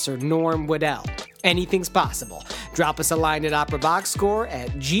announcer, Norm Waddell. Anything's possible. Drop us a line at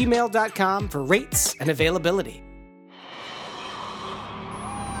operaboxscore@gmail.com for rates and availability.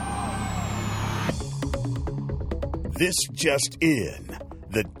 This just in,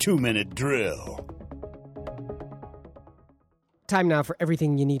 the 2-minute drill. Time now for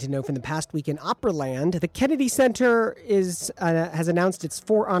everything you need to know from the past week in Operaland. The Kennedy Center has announced its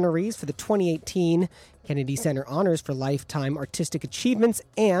 4 honorees for the 2018 Kennedy Center Honors for Lifetime Artistic Achievements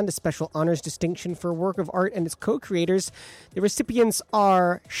and a special honors distinction for work of art and its co-creators. The recipients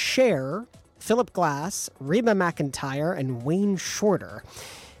are Cher, Philip Glass, Reba McEntire, and Wayne Shorter.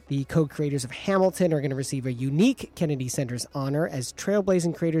 The co-creators of Hamilton are going to receive a unique Kennedy Center's honor as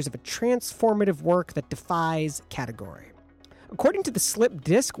trailblazing creators of a transformative work that defies category. According to the Slip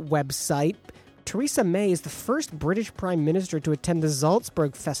Disc website, Theresa May is the first British Prime Minister to attend the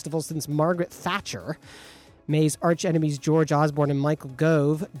Salzburg Festival since Margaret Thatcher. May's archenemies George Osborne and Michael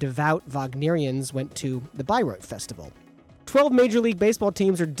Gove, devout Wagnerians, went to the Bayreuth Festival. 12 Major League Baseball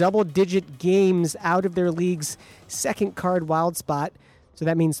teams are double-digit games out of their league's second card wild spot, so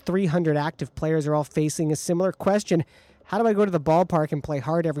that means 300 active players are all facing a similar question. How do I go to the ballpark and play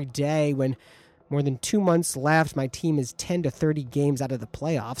hard every day when more than 2 months left, my team is 10 to 30 games out of the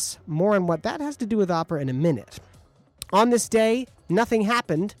playoffs? More on what that has to do with opera in a minute. On this day, nothing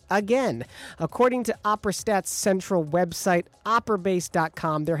happened again. According to OperaStat's central website,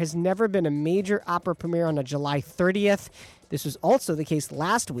 operabase.com, there has never been a major opera premiere on a July 30th. This was also the case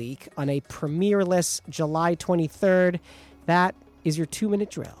last week on a premiereless July 23rd. That is your 2-minute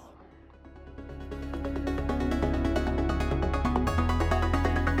drill.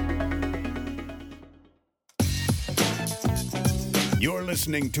 You're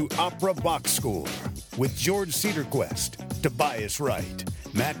listening to Opera Box Score with George Cedarquist, Tobias Wright,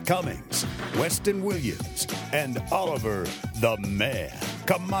 Matt Cummings, Weston Williams, and Oliver the Man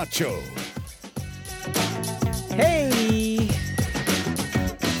Camacho. Hey!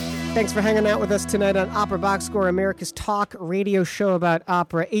 Thanks for hanging out with us tonight on Opera Box Score, America's talk radio show about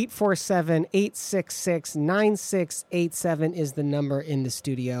opera. 847-866-9687 is the number in the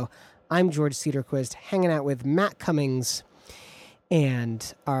studio. I'm George Cedarquist, hanging out with Matt Cummings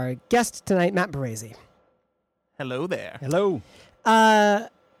and our guest tonight, Matt Barresi. Hello there. Hello.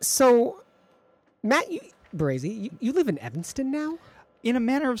 So, Matt Barresi, you live in Evanston now? In a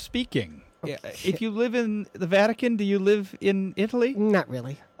manner of speaking. Okay. If you live in the Vatican, do you live in Italy? Not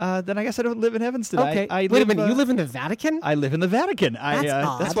really. Then I guess I don't live in Evanston. Okay. Wait a minute. You live in the Vatican? I live in the Vatican.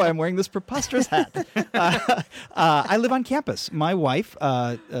 That's why I'm wearing this preposterous hat. I live on campus. My wife,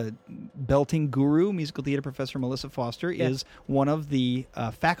 belting guru, musical theater professor Melissa Foster, is one of the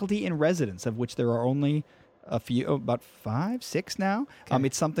faculty in residence, of which there are only a few, about 5, 6 now. Okay.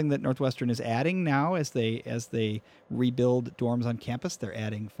 It's something that Northwestern is adding now as they rebuild dorms on campus. They're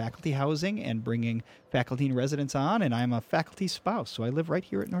adding faculty housing and bringing faculty in residence on, and I'm a faculty spouse, so I live right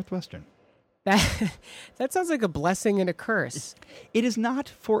here at Northwestern. That sounds like a blessing and a curse. It is not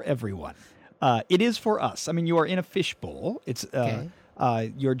for everyone. It is for us. I mean, you are in a fishbowl. It's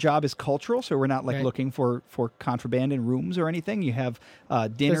your job is cultural, so we're not like Right. looking for contraband in rooms or anything. You have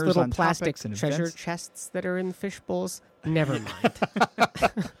dinners Those little on plastic topics and treasure events. chests that are in fish bowls. Never mind.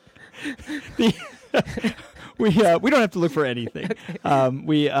 We don't have to look for anything.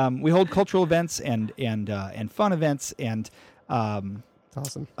 We hold cultural events and fun events and.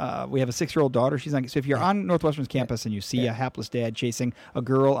 Awesome. We have a 6-year-old daughter. She's on. So if you're on Northwestern's campus and you see a hapless dad chasing a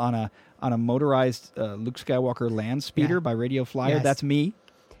girl on a motorized Luke Skywalker land speeder by Radio Flyer, Yes. that's me.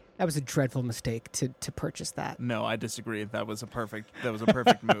 That was a dreadful mistake to purchase that. No, I disagree. That was a perfect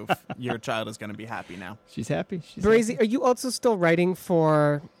move. Your child is going to be happy now. She's happy. Brazy, are you also still writing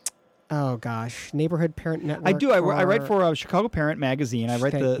for, Neighborhood Parent Network? I do. I write for Chicago Parent Magazine. I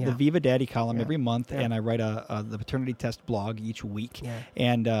write the Yeah. Viva Daddy column Yeah. every month, Yeah. and I write the paternity test blog each week. Yeah.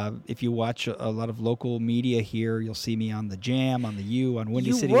 And if you watch a lot of local media here, you'll see me on the Jam, on the U, on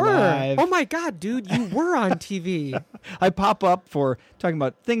Windy You City were. Live. Oh my God, dude, you were on TV. I pop up for talking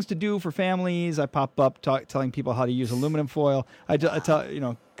about things to do for families. I pop up telling people how to use aluminum foil. I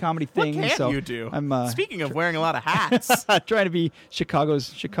tell comedy What things. can't so you do? I'm Speaking of wearing a lot of hats, trying to be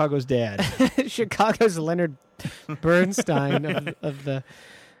Chicago's dad. Chicago's Leonard Bernstein of the.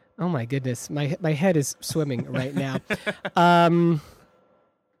 Oh my goodness, my head is swimming right now.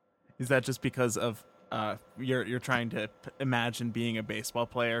 is that just because of you're trying to imagine being a baseball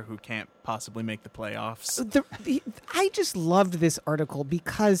player who can't possibly make the playoffs? I just loved this article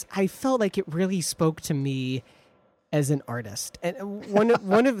because I felt like it really spoke to me as an artist. And one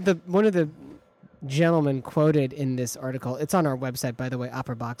of the gentlemen quoted in this article, it's on our website, by the way,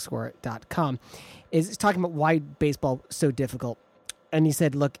 operaboxscore.com, is talking about why baseball is so difficult. And he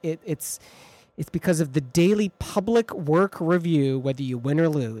said, look, it's because of the daily public work review, whether you win or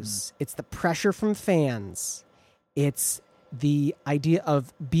lose. It's the pressure from fans. It's the idea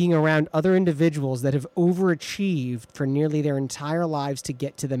of being around other individuals that have overachieved for nearly their entire lives to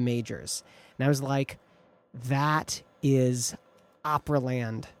get to the majors. And I was like, that is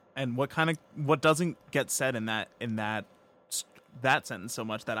Operaland. And what doesn't get said in that sentence so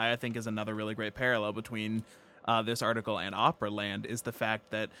much that I think is another really great parallel between this article and Operaland is the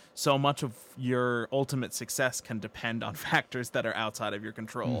fact that so much of your ultimate success can depend on factors that are outside of your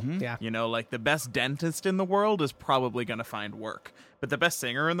control. Yeah. Like the best dentist in the world is probably going to find work, but the best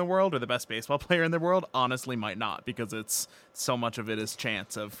singer in the world or the best baseball player in the world honestly might not, because it's so much of it is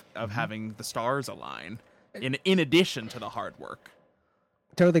chance of having the stars align in addition to the hard work.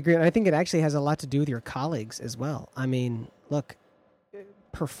 Totally agree. And I think it actually has a lot to do with your colleagues as well. I mean, look,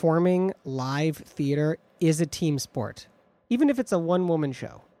 performing live theater is a team sport. Even if it's a one-woman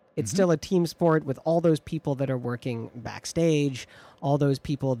show, it's still a team sport with all those people that are working backstage, all those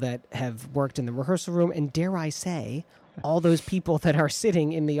people that have worked in the rehearsal room, and dare I say, all those people that are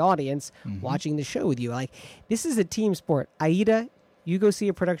sitting in the audience watching the show with you. Like, this is a team sport. Aida, you go see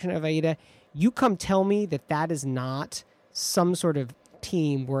a production of Aida, you come tell me that is not some sort of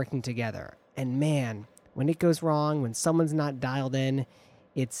team working together. And man, when it goes wrong, when someone's not dialed in,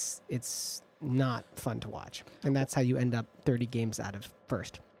 it's not fun to watch. And that's how you end up 30 games out of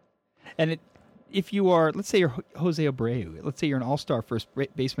first. And if you are, let's say you're Jose Abreu, let's say you're an all-star first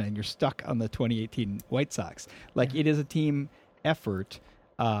baseman and you're stuck on the 2018 White Sox, it is a team effort.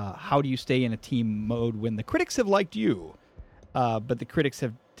 How do you stay in a team mode when the critics have liked you, but the critics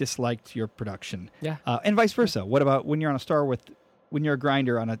have disliked your production? Yeah. And vice versa. What about when you're when you're a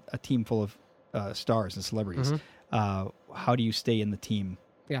grinder on a team full of stars and celebrities? How do you stay in the team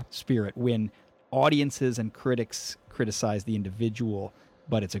spirit when audiences and critics criticize the individual,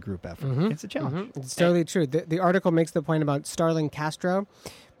 but it's a group effort? It's a challenge. It's totally true. The article makes the point about Starlin Castro,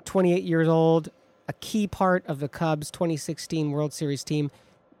 28 years old, a key part of the Cubs 2016 World Series team,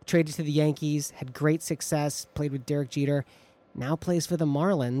 traded to the Yankees, had great success, played with Derek Jeter, now plays for the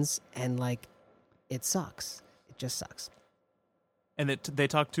Marlins, and it sucks. It just sucks. And they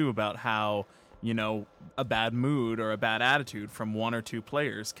talk too about how, a bad mood or a bad attitude from one or two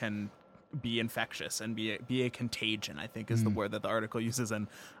players can be infectious and be a contagion, I think is the word that the article uses. And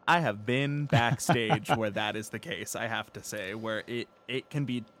I have been backstage where that is the case, I have to say, where it can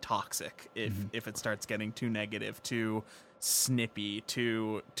be toxic if it starts getting too negative, too snippy,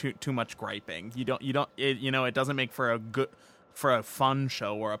 too much griping. It doesn't make for for a fun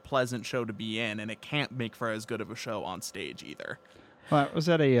show or a pleasant show to be in, and it can't make for as good of a show on stage either. Well, I was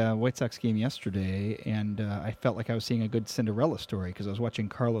at a White Sox game yesterday, and I felt like I was seeing a good Cinderella story because I was watching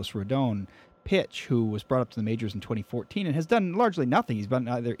Carlos Rodon pitch, who was brought up to the majors in 2014 and has done largely nothing. He's been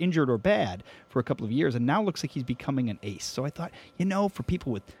either injured or bad for a couple of years, and now looks like he's becoming an ace. So I thought, for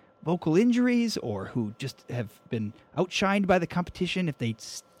people with vocal injuries or who just have been outshined by the competition, if they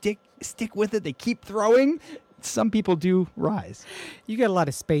stick with it, they keep throwing, some people do rise. You got a lot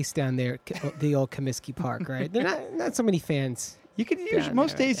of space down there, the old Comiskey Park, right? There are not so many fans. You could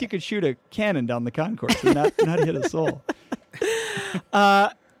most days you could shoot a cannon down the concourse and not hit a soul.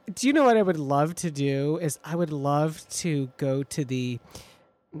 Do you know what I would love to do? Is I would love to go to the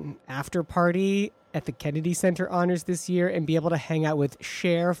after party at the Kennedy Center Honors this year and be able to hang out with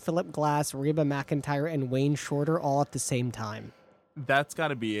Cher, Philip Glass, Reba McEntire, and Wayne Shorter all at the same time. That's got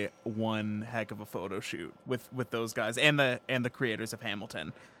to be one heck of a photo shoot with those guys and the creators of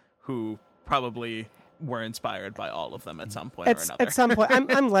Hamilton, who probably were inspired by all of them at some point or another. At some point,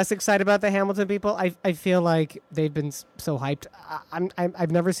 I'm less excited about the Hamilton people. I feel like they've been so hyped.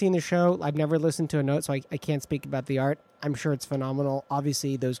 I've never seen the show. I've never listened to a note, so I can't speak about the art. I'm sure it's phenomenal.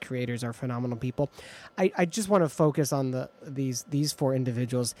 Obviously, those creators are phenomenal people. I just want to focus on these four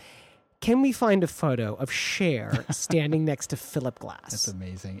individuals. Can we find a photo of Cher standing next to Philip Glass? That's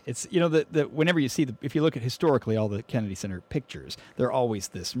amazing. It's whenever you see if you look at historically all the Kennedy Center pictures, they're always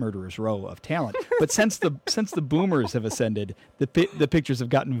this murderer's row of talent. But since the boomers have ascended, the pictures have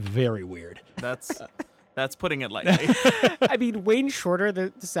gotten very weird. That's putting it lightly. I mean, Wayne Shorter,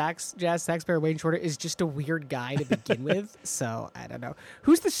 the jazz sax player Wayne Shorter, is just a weird guy to begin with. So I don't know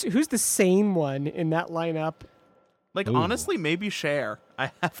who's the sane one in that lineup. Honestly, maybe Cher, I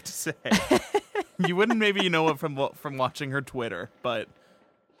have to say. You wouldn't maybe know it from watching her Twitter, but...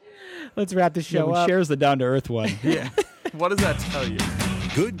 Let's wrap the show up. Cher's the down-to-earth one. Yeah. What does that tell you?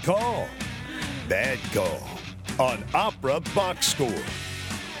 Good call. Bad call. On Opera Box Score.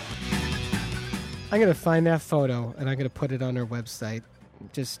 I'm going to find that photo, and I'm going to put it on our website.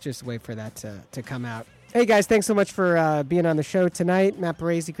 Just wait for that to come out. Hey, guys, thanks so much for being on the show tonight. Matt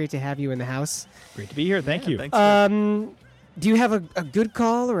Barresi, great to have you in the house. Great to be here. Thank you. Thanks. Do you have a good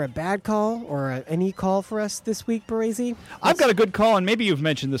call or a bad call or any call for us this week, Barresi? I've got a good call, and maybe you've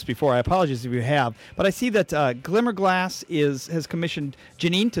mentioned this before. I apologize if you have. But I see that Glimmerglass has commissioned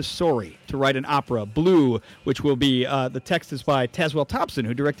Janine Tesori to write an opera, Blue, which will be, the text is by Tazewell Thompson,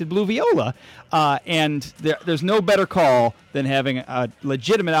 who directed Blue Viola. And there's no better call than having a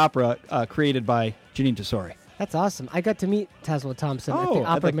legitimate opera created by Janine Tesori. That's awesome. I got to meet Tazewell Thompson at the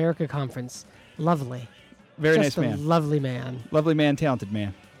Opera America conference. Lovely. Very Just nice a man. Lovely man. Lovely man, talented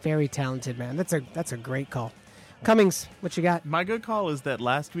man. Very talented man. That's a great call. Cummings, what you got? My good call is that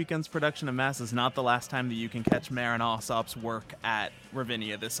last weekend's production of Mass is not the last time that you can catch Maren Alsop's work at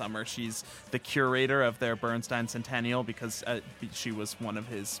Ravinia this summer. She's the curator of their Bernstein Centennial because she was one of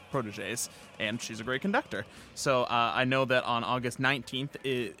his proteges, and she's a great conductor. So I know that on August 19th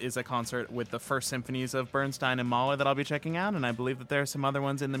is a concert with the first symphonies of Bernstein and Mahler that I'll be checking out, and I believe that there are some other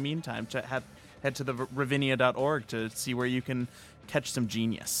ones in the meantime. Head to the ravinia.org to see where you can catch some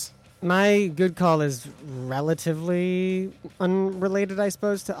genius. My good call is relatively unrelated, I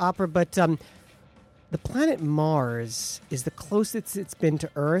suppose, to opera, but the planet Mars is the closest it's been to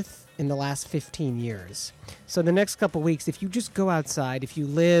Earth in the last 15 years. So the next couple weeks, if you just go outside, if you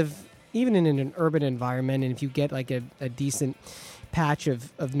live even in an urban environment, and if you get like a decent patch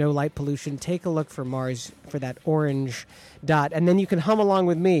of no light pollution, take a look for Mars, for that orange dot, and then you can hum along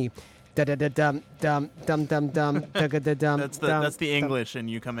with me. That's the English, and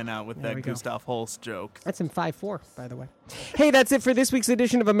you coming out with that Gustav Holst joke. That's in 5/4, by the way. Hey, that's it for this week's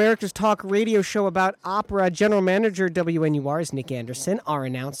edition of America's Talk Radio Show about opera. General Manager WNUR is Nick Anderson. Our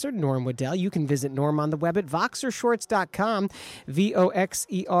announcer, Norm Waddell. You can visit Norm on the web at voxershorts.com,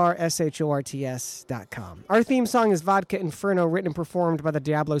 VOXERSHORTS.com. Our theme song is Vodka Inferno, written and performed by the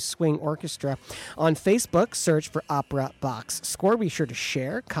Diablo Swing Orchestra. On Facebook, search for Opera Box Score. Be sure to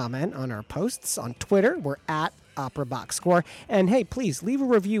share, comment on our posts. On Twitter, we're at Opera Box Score. And hey, please leave a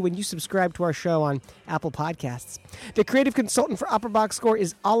review when you subscribe to our show on Apple Podcasts. The creative consultant for Opera Box Score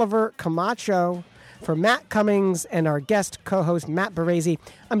is Oliver Camacho. For Matt Cummings and our guest co-host Matt Barresi,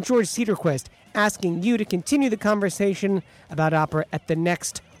 I'm George Cedarquist, asking you to continue the conversation about opera at the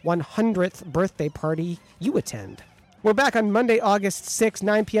next 100th birthday party you attend. We're back on Monday, August 6,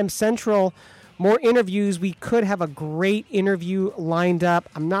 9 p.m. Central. More interviews. We could have a great interview lined up.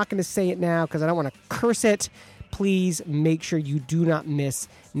 I'm not going to say it now because I don't want to curse it. Please make sure you do not miss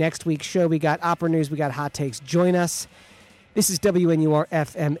next week's show. We got opera news. We got hot takes. Join us. This is WNUR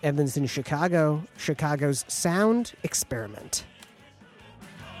FM Evanston, Chicago, Chicago's Sound Experiment.